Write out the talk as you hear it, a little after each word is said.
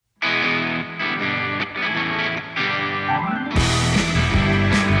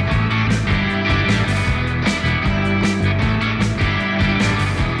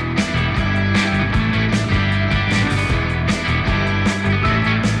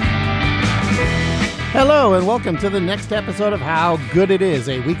Hello and welcome to the next episode of How Good It Is,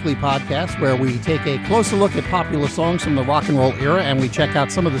 a weekly podcast where we take a closer look at popular songs from the rock and roll era and we check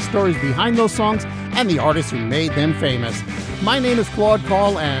out some of the stories behind those songs and the artists who made them famous. My name is Claude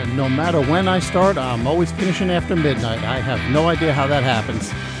Call, and no matter when I start, I'm always finishing after midnight. I have no idea how that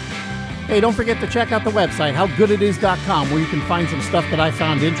happens. Hey, don't forget to check out the website, howgooditis.com, where you can find some stuff that I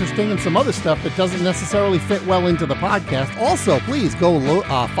found interesting and some other stuff that doesn't necessarily fit well into the podcast. Also, please go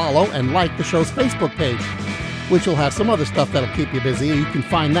follow and like the show's Facebook page, which will have some other stuff that'll keep you busy. You can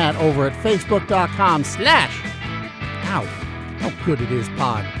find that over at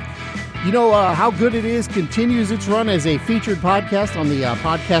facebook.com/HowGoodItIsPod. You know, How Good It Is continues its run as a featured podcast on the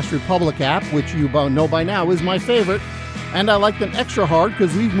Podcast Republic app, which you know by now is my favorite. And I like them extra hard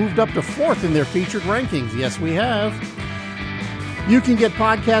because we've moved up to 4th in their featured rankings. Yes, we have. You can get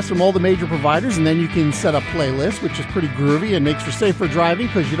podcasts from all the major providers, and then you can set up playlists, which is pretty groovy and makes for safer driving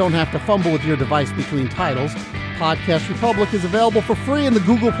because you don't have to fumble with your device between titles. Podcast Republic is available for free in the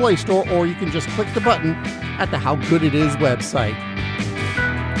Google Play Store, or you can just click the button at the How Good It Is website.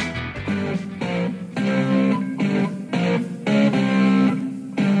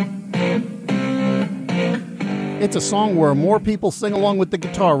 It's a song where more people sing along with the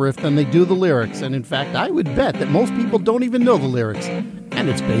guitar riff than they do the lyrics, and in fact, I would bet that most people don't even know the lyrics, and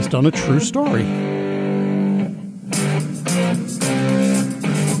it's based on a true story.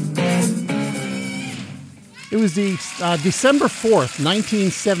 It was the December 4th,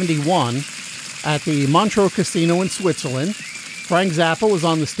 1971, at the Montreux Casino in Switzerland. Frank Zappa was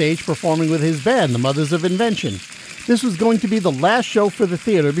on the stage performing with his band, the Mothers of Invention. This was going to be the last show for the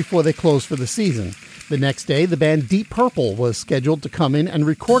theater before they closed for the season. The next day, the band Deep Purple was scheduled to come in and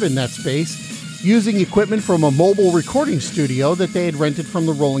record in that space using equipment from a mobile recording studio that they had rented from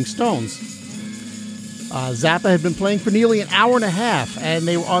the Rolling Stones. Zappa had been playing for nearly an hour and a half, and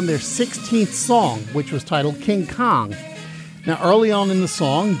they were on their 16th song, which was titled King Kong. Now, early on in the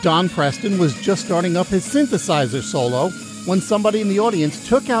song, Don Preston was just starting up his synthesizer solo when somebody in the audience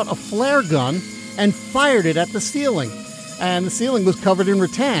took out a flare gun and fired it at the ceiling. And the ceiling was covered in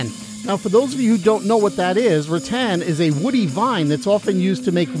rattan. Now, for those of you who don't know what that is, rattan is a woody vine that's often used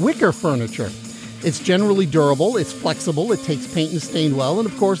to make wicker furniture. It's generally durable, it's flexible, it takes paint and stain well, and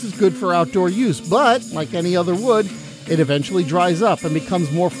of course is good for outdoor use. But, like any other wood, it eventually dries up and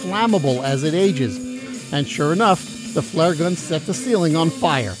becomes more flammable as it ages. And sure enough, the flare gun set the ceiling on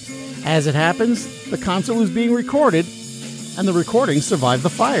fire. As it happens, the concert was being recorded, and the recording survived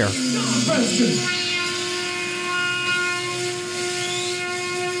the fire.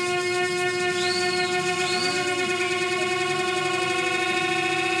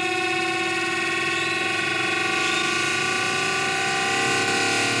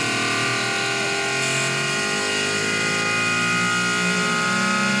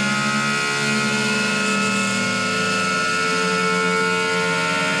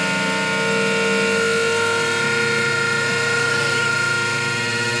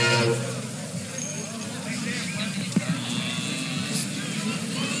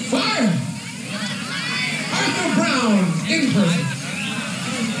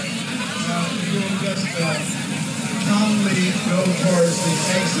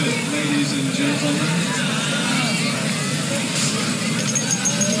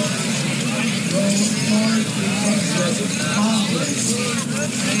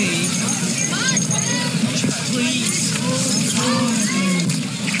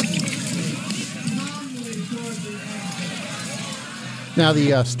 Now,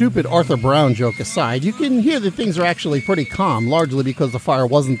 the stupid Arthur Brown joke aside, you can hear that things are actually pretty calm, largely because the fire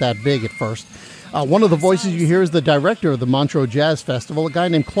wasn't that big at first. One of the voices you hear is the director of the Montreux Jazz Festival, a guy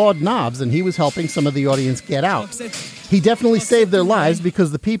named Claude Nobbs, and he was helping some of the audience get out. He definitely saved their lives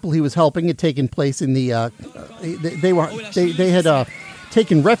because the people he was helping had taken place in the they had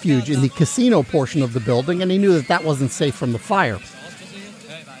taken refuge in the casino portion of the building, and he knew that that wasn't safe from the fire.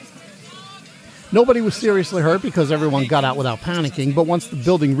 Nobody was seriously hurt because everyone got out without panicking, but once the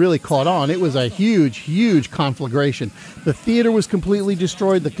building really caught on, it was a huge, huge conflagration. The theater was completely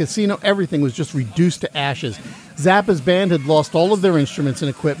destroyed, the casino, everything was just reduced to ashes. Zappa's band had lost all of their instruments and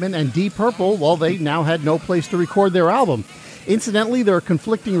equipment, and Deep Purple, well, they now had no place to record their album. Incidentally, there are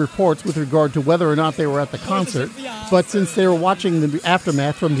conflicting reports with regard to whether or not they were at the concert, but since they were watching the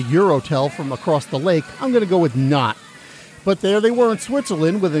aftermath from the Eurotel from across the lake, I'm going to go with not. But there they were in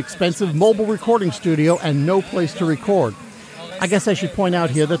Switzerland with an expensive mobile recording studio and no place to record. I guess I should point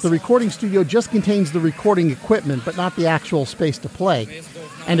out here that the recording studio just contains the recording equipment, but not the actual space to play.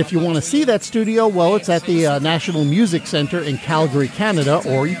 And if you want to see that studio, well, it's at the National Music Center in Calgary, Canada,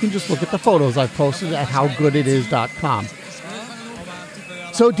 or you can just look at the photos I've posted at howgooditis.com.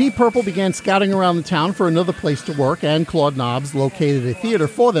 So Deep Purple began scouting around the town for another place to work, and Claude Nobbs located a theater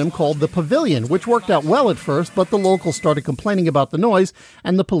for them called the Pavilion, which worked out well at first, but the locals started complaining about the noise,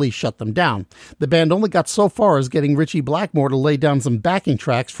 and the police shut them down. The band only got so far as getting Ritchie Blackmore to lay down some backing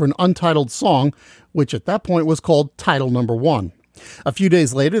tracks for an untitled song, which at that point was called Title Number 1. A few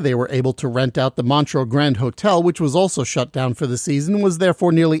days later, they were able to rent out the Montreux Grand Hotel, which was also shut down for the season and was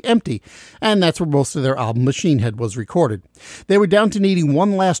therefore nearly empty, and that's where most of their album Machine Head was recorded. They were down to needing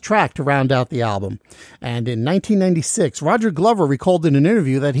one last track to round out the album, and in 1996, Roger Glover recalled in an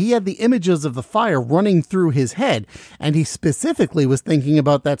interview that he had the images of the fire running through his head, and he specifically was thinking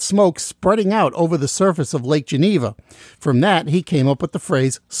about that smoke spreading out over the surface of Lake Geneva. From that, he came up with the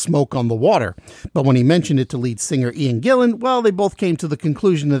phrase, smoke on the water. But when he mentioned it to lead singer Ian Gillan, well, they both came to the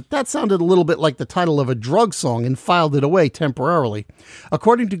conclusion that that sounded a little bit like the title of a drug song and filed it away temporarily.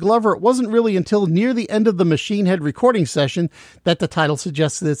 According to Glover, it wasn't really until near the end of the Machine Head recording session that the title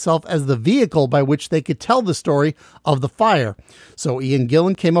suggested itself as the vehicle by which they could tell the story of the fire. So Ian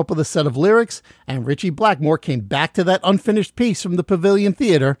Gillan came up with a set of lyrics, and Ritchie Blackmore came back to that unfinished piece from the Pavilion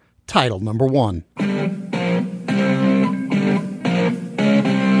Theater, Title Number 1.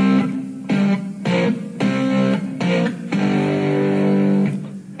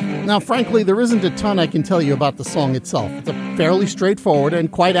 Now, frankly, there isn't a ton I can tell you about the song itself. It's a fairly straightforward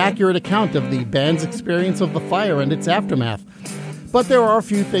and quite accurate account of the band's experience of the fire and its aftermath. But there are a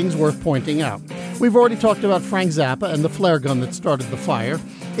few things worth pointing out. We've already talked about Frank Zappa and the flare gun that started the fire.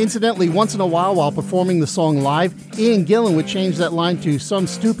 Incidentally, once in a while performing the song live, Ian Gillan would change that line to some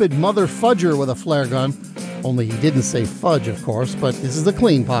stupid mother fudger with a flare gun. Only he didn't say fudge, of course, but this is a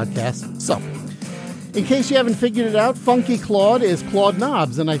clean podcast, so... In case you haven't figured it out, Funky Claude is Claude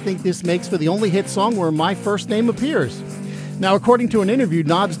Nobbs, and I think this makes for the only hit song where my first name appears. Now, according to an interview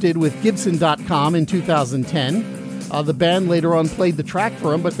Nobbs did with Gibson.com in 2010, the band later on played the track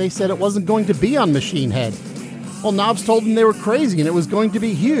for him, but they said it wasn't going to be on Machine Head. Well, Nobbs told them they were crazy and it was going to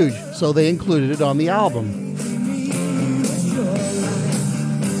be huge, so they included it on the album.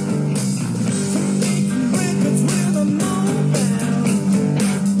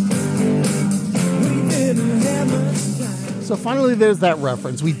 So finally there's that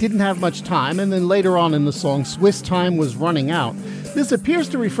reference. We didn't have much time, and then later on in the song, Swiss time was running out. This appears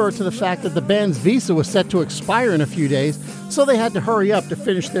to refer to the fact that the band's visa was set to expire in a few days, so they had to hurry up to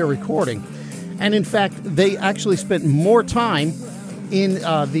finish their recording. And in fact, they actually spent more time in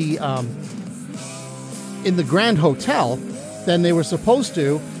the Grand Hotel than they were supposed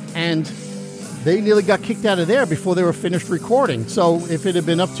to, and they nearly got kicked out of there before they were finished recording. So if it had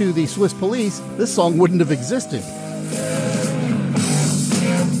been up to the Swiss police, this song wouldn't have existed.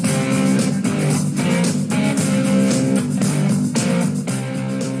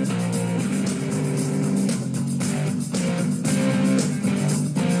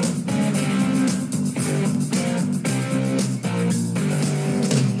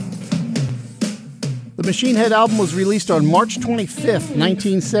 The Machine Head album was released on March 25th,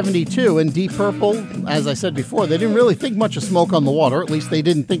 1972, and Deep Purple, as I said before, they didn't really think much of Smoke on the Water. At least they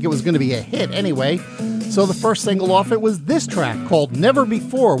didn't think it was going to be a hit anyway. So the first single off it was this track called Never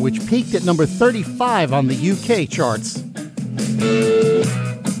Before, which peaked at number 35 on the UK charts.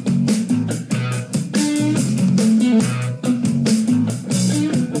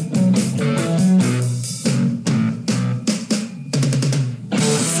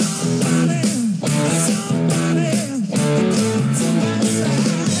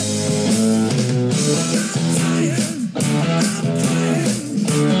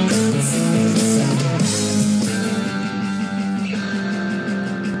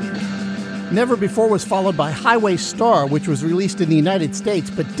 Never Before was followed by Highway Star, which was released in the United States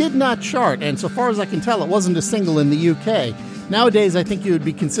but did not chart, and so far as I can tell, it wasn't a single in the UK. Nowadays, I think it would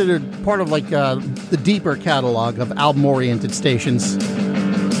be considered part of the deeper catalog of album-oriented stations.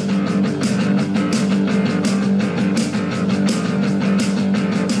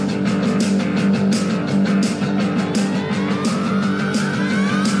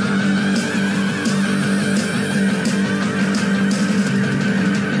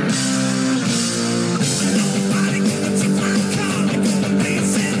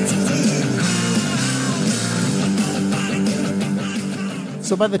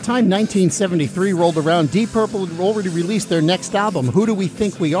 So by the time 1973 rolled around, Deep Purple had already released their next album, Who Do We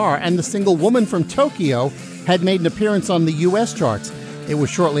Think We Are, and the single Woman from Tokyo had made an appearance on the US charts. It was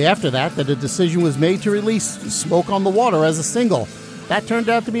shortly after that a decision was made to release Smoke on the Water as a single. That turned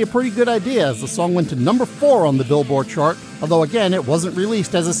out to be a pretty good idea, as the song went to number 4 on the Billboard chart, although again, it wasn't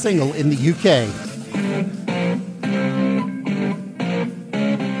released as a single in the UK.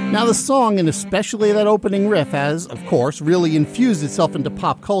 Now, the song, and especially that opening riff, has, of course, really infused itself into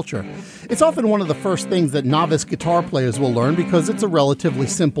pop culture. It's often one of the first things that novice guitar players will learn because it's a relatively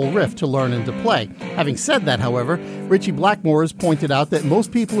simple riff to learn and to play. Having said that, however, Ritchie Blackmore has pointed out that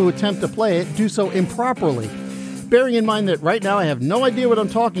most people who attempt to play it do so improperly. Bearing in mind that right now I have no idea what I'm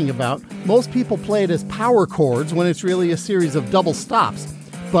talking about, most people play it as power chords when it's really a series of double stops.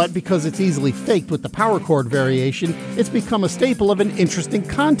 But because it's easily faked with the power chord variation, it's become a staple of an interesting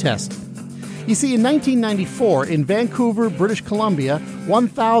contest. You see, in 1994, in Vancouver, British Columbia,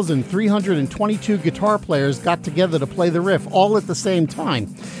 1,322 guitar players got together to play the riff all at the same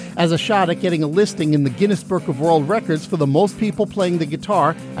time, as a shot at getting a listing in the Guinness Book of World Records for the most people playing the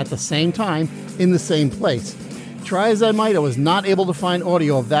guitar at the same time in the same place. Try as I might, I was not able to find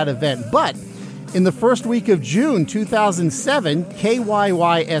audio of that event, but in the first week of June 2007,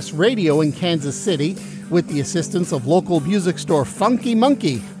 KYYS Radio in Kansas City, with the assistance of local music store Funky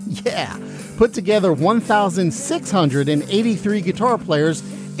Monkey, put together 1,683 guitar players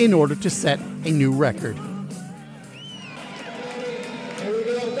in order to set a new record. Here we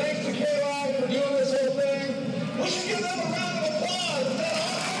go. Thanks to KY for doing this whole thing. We should give them a round of applause.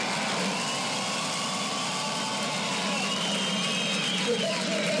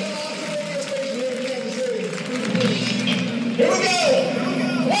 Here we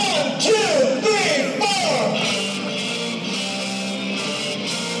go. 1, 2, 3, 4.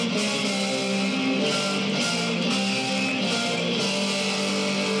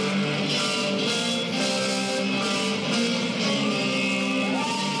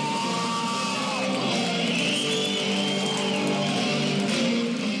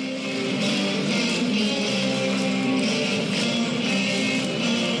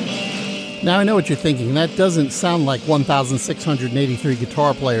 Now, I know what you're thinking. That doesn't sound like 1,683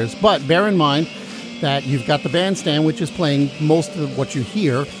 guitar players, but bear in mind that you've got the bandstand, which is playing most of what you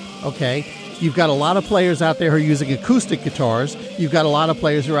hear, okay? You've got a lot of players out there who are using acoustic guitars. You've got a lot of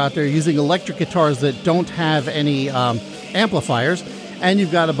players who are out there using electric guitars that don't have any amplifiers. And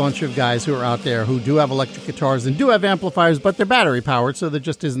you've got a bunch of guys who are out there who do have electric guitars and do have amplifiers, but they're battery powered, so there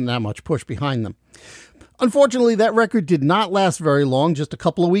just isn't that much push behind them. Unfortunately, that record did not last very long. Just a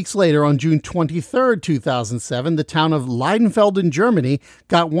couple of weeks later, on June 23rd, 2007, the town of Leidenfeld in Germany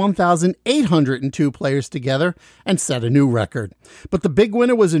got 1,802 players together and set a new record. But the big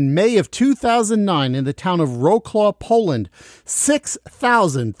winner was in May of 2009 in the town of Wrocław, Poland.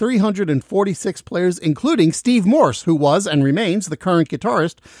 6,346 players, including Steve Morse, who was and remains the current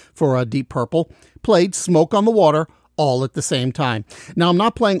guitarist for Deep Purple, played Smoke on the Water all at the same time. Now, I'm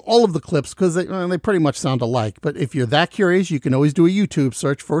not playing all of the clips because they pretty much sound alike, but if you're that curious, you can always do a YouTube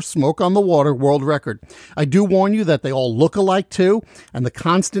search for Smoke on the Water World Record. I do warn you that they all look alike too, and the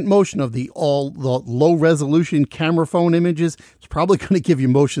constant motion of the low-resolution camera phone images is probably going to give you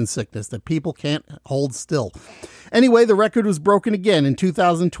motion sickness that people can't hold still. Anyway, the record was broken again in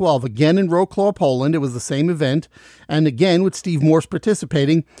 2012, again in Wrocław, Poland. It was the same event, and again with Steve Morse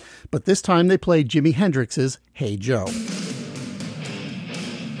participating, but this time they played Jimi Hendrix's Hey Joe.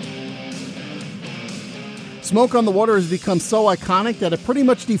 Smoke on the Water has become so iconic that it pretty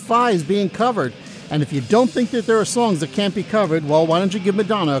much defies being covered. And if you don't think that there are songs that can't be covered, well, why don't you give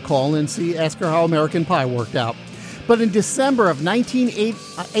Madonna a call and ask her how American Pie worked out. But in December of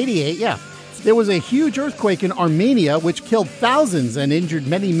 1988, there was a huge earthquake in Armenia which killed thousands and injured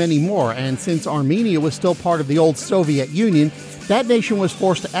many, many more. And since Armenia was still part of the old Soviet Union, that nation was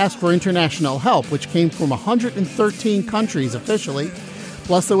forced to ask for international help, which came from 113 countries officially.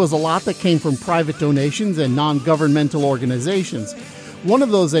 Plus, there was a lot that came from private donations and non-governmental organizations. One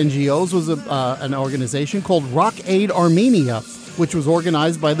of those NGOs was an organization called Rock Aid Armenia, which was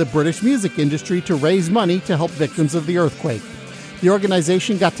organized by the British music industry to raise money to help victims of the earthquake. The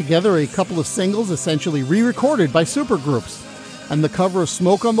organization got together a couple of singles essentially re-recorded by supergroups, and the cover of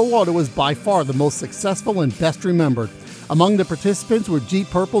Smoke on the Water was by far the most successful and best remembered. Among the participants were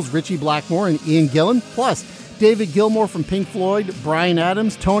Deep Purple's Ritchie Blackmore and Ian Gillan, plus David Gilmour from Pink Floyd, Bryan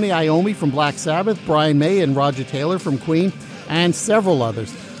Adams, Tony Iommi from Black Sabbath, Brian May and Roger Taylor from Queen, and several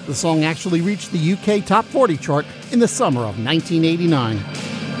others. The song actually reached the UK Top 40 chart in the summer of 1989.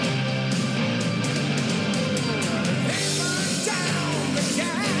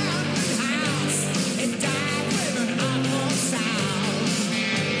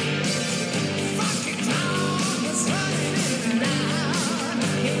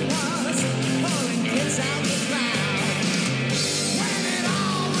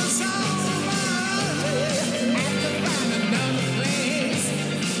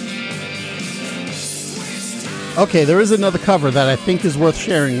 Okay, there is another cover that I think is worth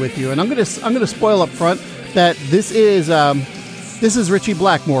sharing with you, and I'm gonna spoil up front that this is This is Richie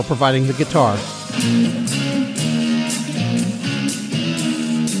Blackmore providing the guitar.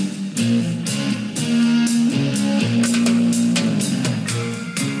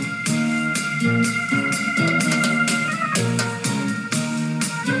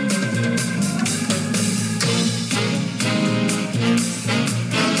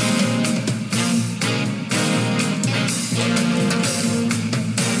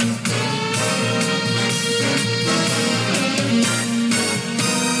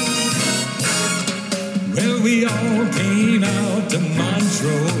 We all came out to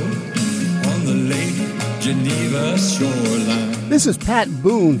Montreux on the Lake Geneva shoreline. This is Pat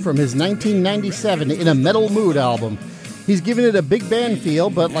Boone from his 1997 In a Metal Mood album. He's given it a big band feel,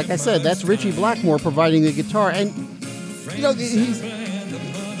 but like I said, that's Richie Blackmore providing the guitar. And, you know,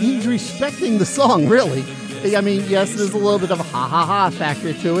 he's respecting the song, really. I mean, yes, there's a little bit of a ha-ha-ha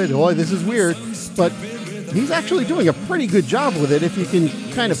factor to it. Oh, this is weird. But he's actually doing a pretty good job with it if you can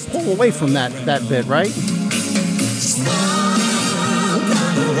kind of pull away from that bit, right?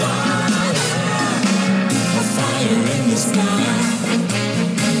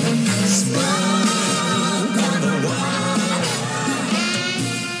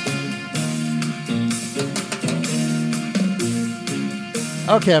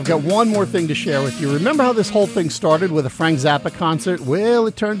 Okay, I've got one more thing to share with you. Remember how this whole thing started with a Frank Zappa concert? Well,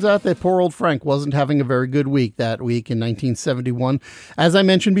 it turns out that poor old Frank wasn't having a very good week that week in 1971. As I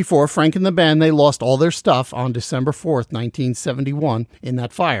mentioned before, Frank and the band, they lost all their stuff on December 4th, 1971 in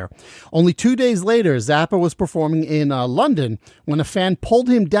that fire. Only 2 days later, Zappa was performing in London when a fan pulled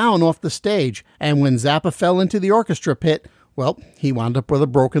him down off the stage. And when Zappa fell into the orchestra pit, well, he wound up with a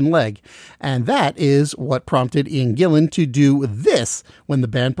broken leg. And that is what prompted Ian Gillan to do this when the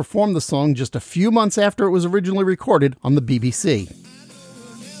band performed the song just a few months after it was originally recorded on the BBC.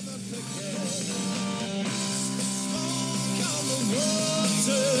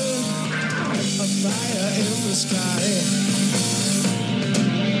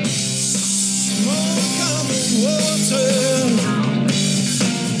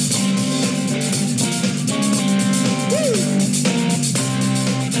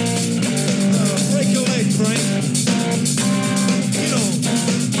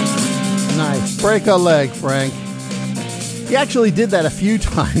 Nice. Break a leg, Frank. He actually did that a few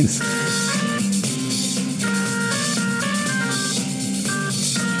times.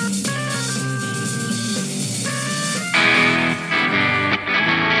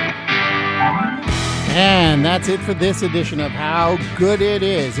 And that's it for this edition of How Good It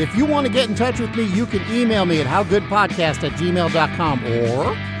Is. If you want to get in touch with me, you can email me at howgoodpodcast@gmail.com,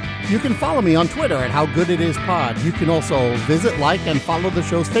 or you can follow me on Twitter at HowGoodItIsPod. You can also visit, like, and follow the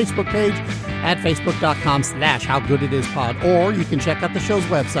show's Facebook page at facebook.com/HowGoodItIsPod. Or you can check out the show's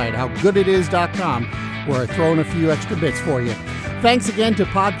website, HowGoodItIs.com, where I throw in a few extra bits for you. Thanks again to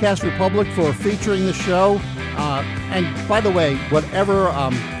Podcast Republic for featuring the show. And by the way, whatever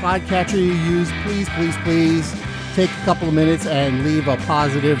podcatcher you use, please take a couple of minutes and leave a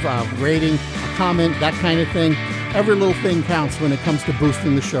positive rating, a comment, that kind of thing. Every little thing counts when it comes to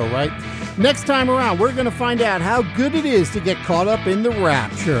boosting the show, right? Next time around, we're going to find out how good it is to get caught up in the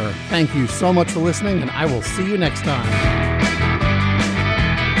rapture. Thank you so much for listening, and I will see you next time.